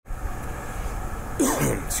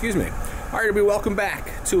Excuse me. Alright, everybody, welcome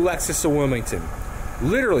back to LEXUS of Wilmington.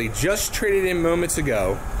 Literally just traded in moments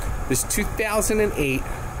ago this 2008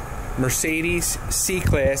 Mercedes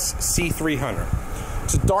C-Class C300.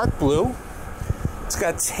 It's a dark blue. It's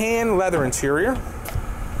got tan leather interior,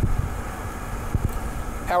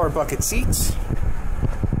 power bucket seats,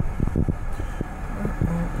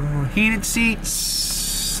 heated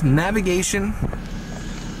seats, navigation.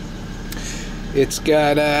 It's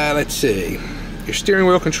got, let's see, your steering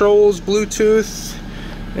wheel controls, Bluetooth,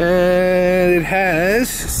 and it has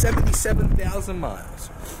 77,000 miles.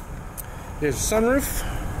 There's a sunroof.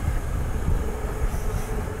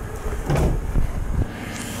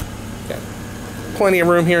 Got plenty of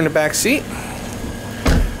room here in the back seat.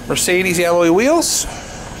 Mercedes alloy wheels.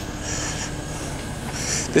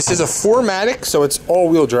 This is a 4MATIC, so it's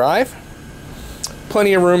all-wheel drive.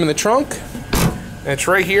 Plenty of room in the trunk. And it's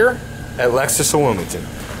right here at LEXUS of Wilmington.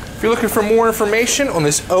 If you're looking for more information on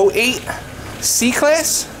this 08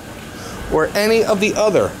 C-Class or any of the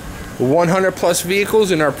other 100 plus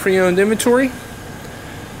vehicles in our pre-owned inventory,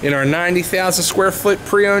 in our 90,000 square foot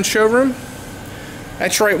pre-owned showroom,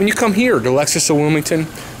 that's right, when you come here to LEXUS of Wilmington,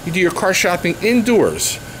 you do your car shopping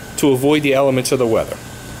indoors to avoid the elements of the weather.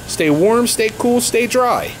 Stay warm, stay cool, stay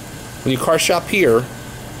dry when you car shop here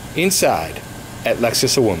inside at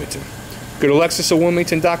LEXUS of Wilmington. Go to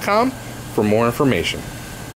lexusofwilmington.com for more information.